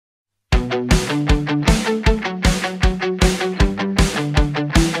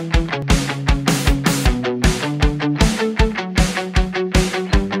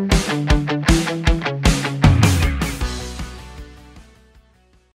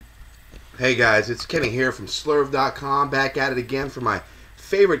Hey guys, it's Kenny here from Slurv.com, back at it again for my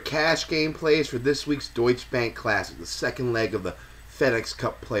favorite cash game plays for this week's Deutsche Bank Classic, the second leg of the FedEx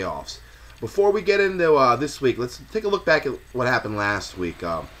Cup playoffs. Before we get into this week, let's take a look back at what happened last week.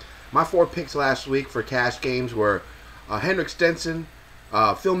 My four picks last week for cash games were Henrik Stenson,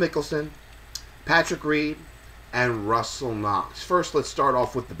 Phil Mickelson, Patrick Reed, and Russell Knox. First, let's start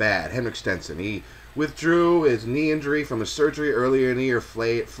off with the bad. Henrik Stenson. He withdrew his knee injury from his surgery earlier in the year,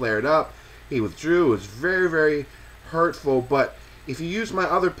 flared up. He withdrew. It was very, very hurtful. But if you use my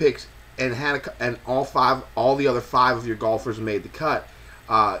other picks and all the other five of your golfers made the cut,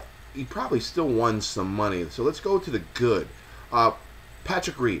 you probably still won some money. So let's go to the good.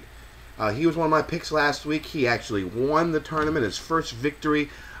 Patrick Reed. He was one of my picks last week. He actually won the tournament, his first victory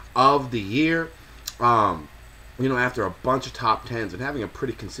of the year. After a bunch of top tens and having a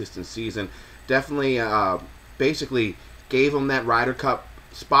pretty consistent season, definitely, basically gave him that Ryder Cup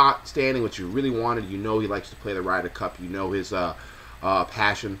spot standing, which you really wanted. You know he likes to play the Ryder Cup. You know his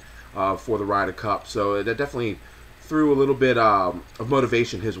passion for the Ryder Cup. So that definitely threw a little bit of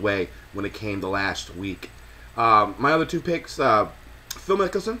motivation his way when it came to last week. My other two picks, Phil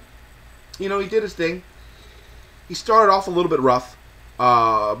Mickelson. He did his thing. He started off a little bit rough,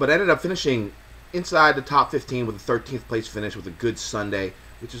 but ended up finishing inside the top 15 with a 13th place finish with a good Sunday,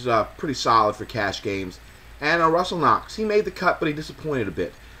 which is pretty solid for cash games. And Russell Knox, he made the cut, but he disappointed a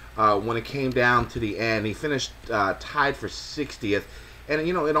bit when it came down to the end. He finished tied for 60th, and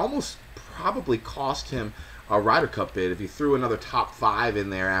it almost probably cost him a Ryder Cup bid if he threw another top 5 in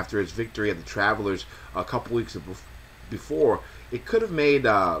there after his victory at the Travelers a couple weeks before. It could have made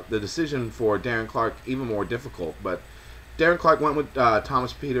the decision for Darren Clarke even more difficult, but Darren Clarke went with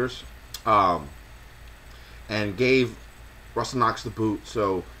Thomas Pieters and gave Russell Knox the boot.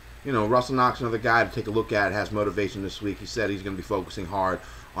 So, Russell Knox, another guy to take a look at, has motivation this week. He said he's going to be focusing hard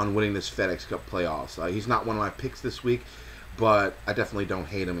on winning this FedEx Cup playoffs. He's not one of my picks this week, but I definitely don't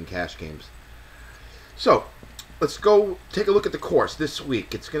hate him in cash games. So, let's go take a look at the course this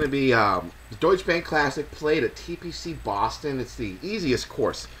week. It's going to be the Deutsche Bank Classic played at TPC Boston. It's the easiest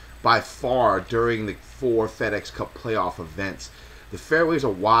course by far during the 4 FedEx Cup playoff events. The fairways are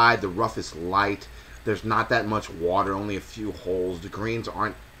wide, the rough is light. There's not that much water, only a few holes. The greens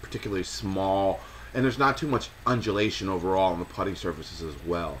aren't particularly small, and there's not too much undulation overall on the putting surfaces as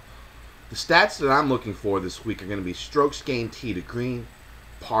well. The stats that I'm looking for this week are going to be strokes gained tee to green,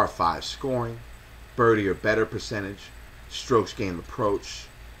 par 5 scoring, birdie or better percentage, strokes gained approach,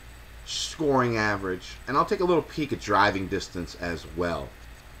 scoring average, and I'll take a little peek at driving distance as well.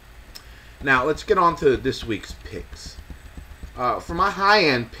 Now, let's get on to this week's picks. For my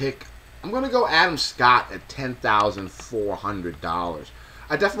high-end pick, I'm going to go Adam Scott at $10,400.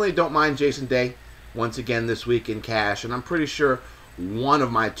 I definitely don't mind Jason Day once again this week in cash, and I'm pretty sure one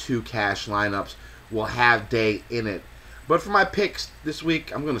of my 2 cash lineups will have Day in it. But for my picks this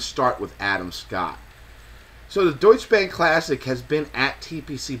week, I'm going to start with Adam Scott. So the Deutsche Bank Classic has been at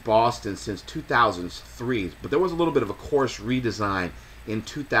TPC Boston since 2003, but there was a little bit of a course redesign in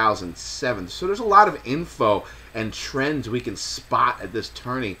 2007. So there's a lot of info and trends we can spot at this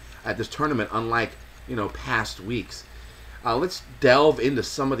tournament, unlike past weeks. Let's delve into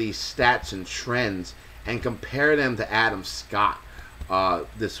some of these stats and trends and compare them to Adam Scott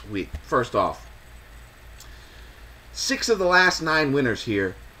this week. First off, 6 of the last 9 winners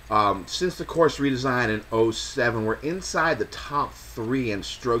here since the course redesign in 2007 were inside the top 3 in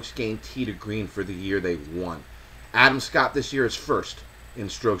strokes gained tee to green for the year they won. Adam Scott this year is first in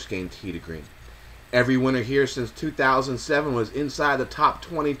strokes gained tee to green. Every winner here since 2007 was inside the top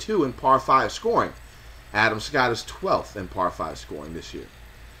 22 in par 5 scoring. Adam Scott is 12th in par 5 scoring this year.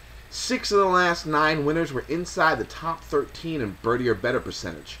 6 of the last 9 winners were inside the top 13 in birdie or better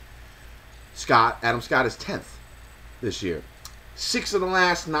percentage. Adam Scott is 10th this year. 6 of the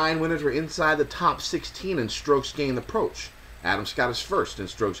last 9 winners were inside the top 16 in strokes gained approach. Adam Scott is first in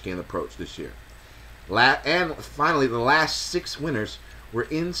strokes gained approach this year. And finally, the last 6 winners were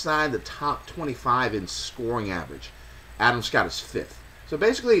inside the top 25 in scoring average. Adam Scott is 5th. So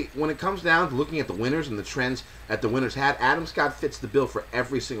basically, when it comes down to looking at the winners and the trends that the winners had, Adam Scott fits the bill for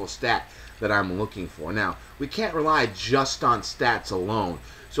every single stat that I'm looking for. Now, we can't rely just on stats alone.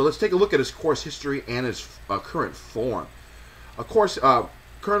 So let's take a look at his course history and his current form. Course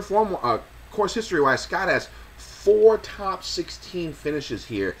history-wise, Scott has 4 top 16 finishes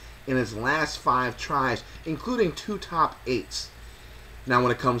here in his last 5 tries, including 2 top 8s. Now,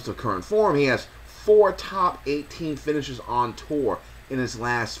 when it comes to current form, he has 4 top 18 finishes on tour in his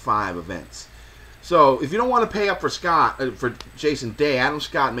last 5 events. So, if you don't want to pay up for Jason Day, Adam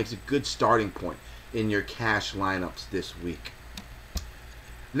Scott makes a good starting point in your cash lineups this week.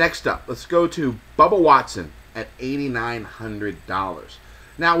 Next up, let's go to Bubba Watson at $8,900.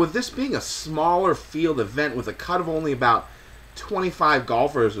 Now, with this being a smaller field event with a cut of only about 25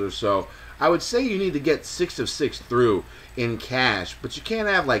 golfers or so, I would say you need to get 6 of 6 through in cash, but you can't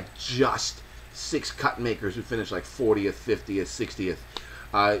have like just 6 cut makers who finish like 40th, 50th, 60th,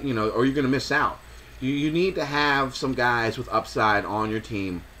 or you're going to miss out. You need to have some guys with upside on your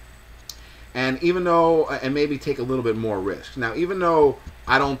team, and maybe take a little bit more risk. Now, even though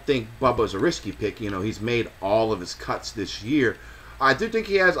I don't think Bubba's a risky pick, he's made all of his cuts this year, I do think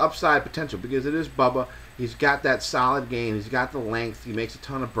he has upside potential because it is Bubba. He's got that solid game. He's got the length. He makes a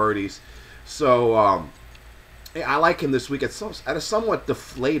ton of birdies. So I like him this week at a somewhat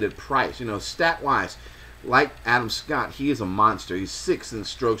deflated price. Stat-wise, like Adam Scott, he is a monster. He's 6th in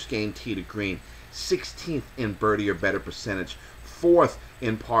strokes gained tee to green, 16th in birdie or better percentage, 4th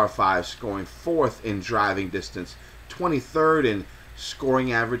in par 5 scoring, 4th in driving distance, 23rd in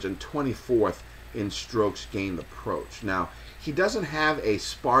scoring average, and 24th in strokes gained approach. Now, he doesn't have a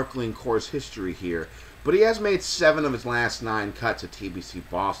sparkling course history here, but he has made 7 of his last 9 cuts at TPC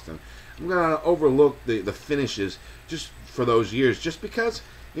Boston. I'm going to overlook the finishes just for those years, just because,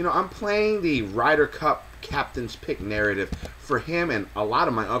 I'm playing the Ryder Cup captain's pick narrative for him and a lot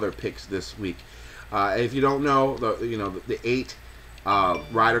of my other picks this week. If you don't know, the 8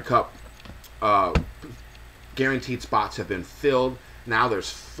 Ryder Cup guaranteed spots have been filled. Now there's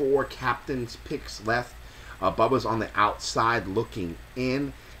 4 captain's picks left. Bubba's on the outside looking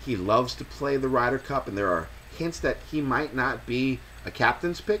in. He loves to play the Ryder Cup, and there are hints that he might not be a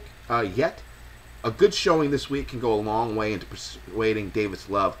captain's pick yet. A good showing this week can go a long way into persuading Davis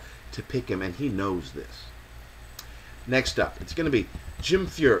Love to pick him, and he knows this. Next up, it's going to be Jim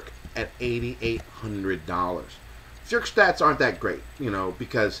Furyk at $8,800. Furyk's stats aren't that great,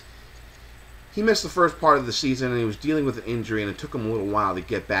 because he missed the first part of the season and he was dealing with an injury, and it took him a little while to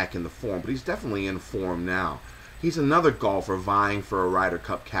get back in the form, but he's definitely in form now. He's another golfer vying for a Ryder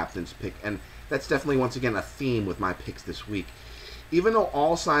Cup captain's pick, and that's definitely, once again, a theme with my picks this week. Even though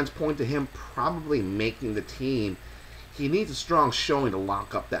all signs point to him probably making the team, he needs a strong showing to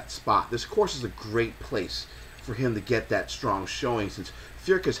lock up that spot. This course is a great place for him to get that strong showing, since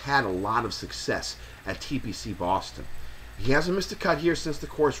Furyk has had a lot of success at TPC Boston. He hasn't missed a cut here since the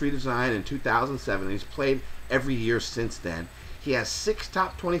course redesign in 2007, and he's played every year since then. He has 6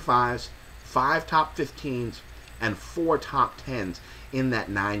 top 25s, 5 top 15s, and 4 top 10s in that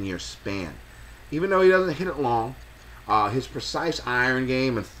 9-year span. Even though he doesn't hit it long, his precise iron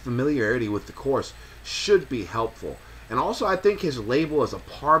game and familiarity with the course should be helpful. And also, I think his label as a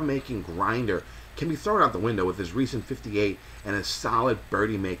par-making grinder can be thrown out the window with his recent 58 and his solid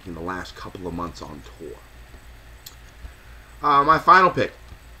birdie making the last couple of months on tour. My final pick,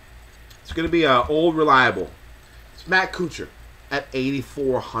 it's going to be old reliable. It's Matt Kuchar at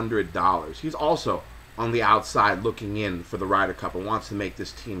 $8,400. He's also on the outside looking in for the Ryder Cup and wants to make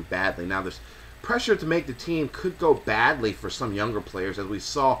this team badly. Now, this pressure to make the team could go badly for some younger players, as we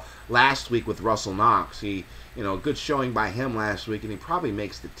saw last week with Russell Knox. A good showing by him last week, and he probably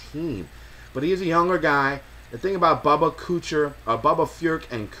makes the team. But he is a younger guy. The thing about Bubba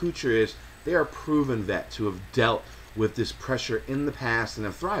Furyk and Kuchar is they are proven vets who have dealt with this pressure in the past and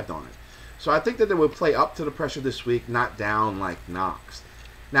have thrived on it. So I think that they will play up to the pressure this week, not down like Knox.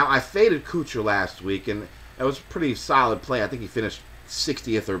 Now, I faded Kuchar last week, and it was a pretty solid play. I think he finished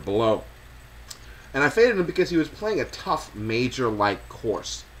 60th or below. And I faded him because he was playing a tough major-like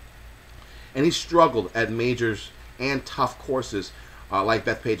course. And he struggled at majors and tough courses like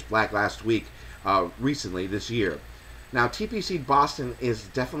Bethpage Black last week, recently this year. Now, TPC Boston is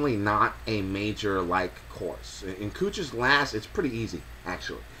definitely not a major-like course. In Kuchar's last, it's pretty easy,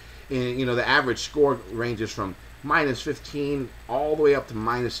 actually. The average score ranges from -15 all the way up to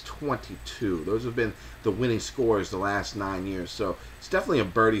 -22. Those have been the winning scores the last 9 years. So it's definitely a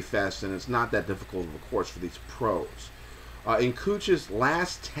birdie fest, and it's not that difficult of a course for these pros. In Kuchar's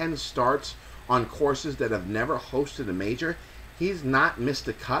last 10 starts on courses that have never hosted a major, he's not missed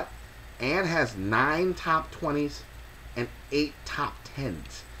a cut and has 9 top 20s and 8 top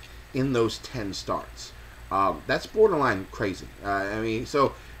 10s in those 10 starts. That's borderline crazy.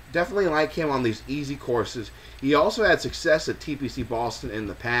 So definitely like him on these easy courses. He also had success at TPC Boston in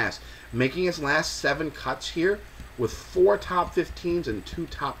the past, making his last 7 cuts here with 4 top 15s and 2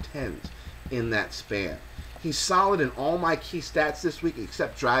 top 10s in that span. He's solid in all my key stats this week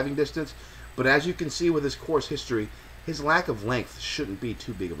except driving distance, but as you can see with his course history, his lack of length shouldn't be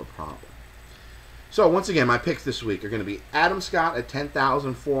too big of a problem. So once again, my picks this week are going to be Adam Scott at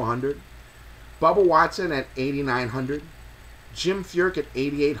 $10,400, Bubba Watson at $8,900, Jim Furyk at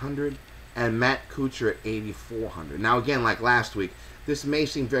 $8,800, and Matt Kuchar at $8,400. Now again, like last week, this may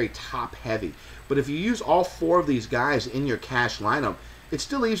seem very top heavy. But if you use all 4 of these guys in your cash lineup, it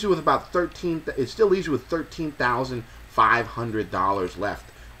still leaves you with about $13,500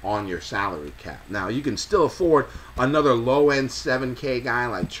 left on your salary cap. Now, you can still afford another low-end 7K guy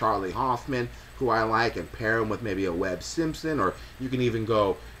like Charlie Hoffman, who I like, and pair him with maybe a Webb Simpson, or you can even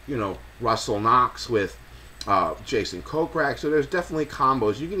go, you know, Russell Knox with Jason Kokrak. So there's definitely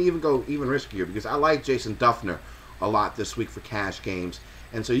combos. You can even go even riskier, because I like Jason Duffner a lot this week for cash games.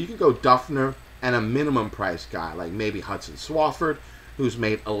 And so you can go Duffner and a minimum price guy like maybe Hudson Swafford, who's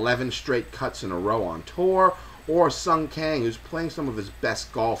made 11 straight cuts in a row on tour, or Sung Kang, who's playing some of his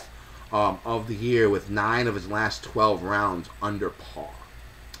best golf of the year with 9 of his last 12 rounds under par.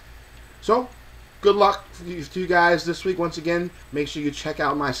 So, good luck to you guys this week. Once again, make sure you check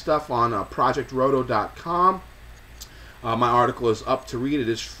out my stuff on ProjectRoto.com. My article is up to read. It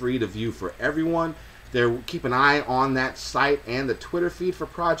is free to view for everyone. Keep an eye on that site and the Twitter feed for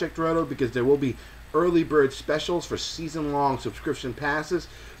Project Roto, because there will be early bird specials for season-long subscription passes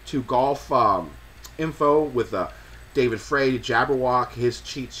to golf info with David Frey, Jabberwock, his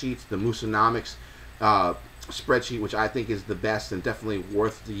cheat sheets, the Moosonomics spreadsheet, which I think is the best and definitely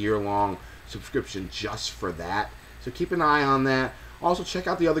worth the year-long subscription just for that. So keep an eye on that. Also, check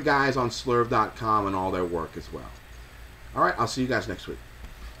out the other guys on Slurv.com and all their work as well. All right, I'll see you guys next week.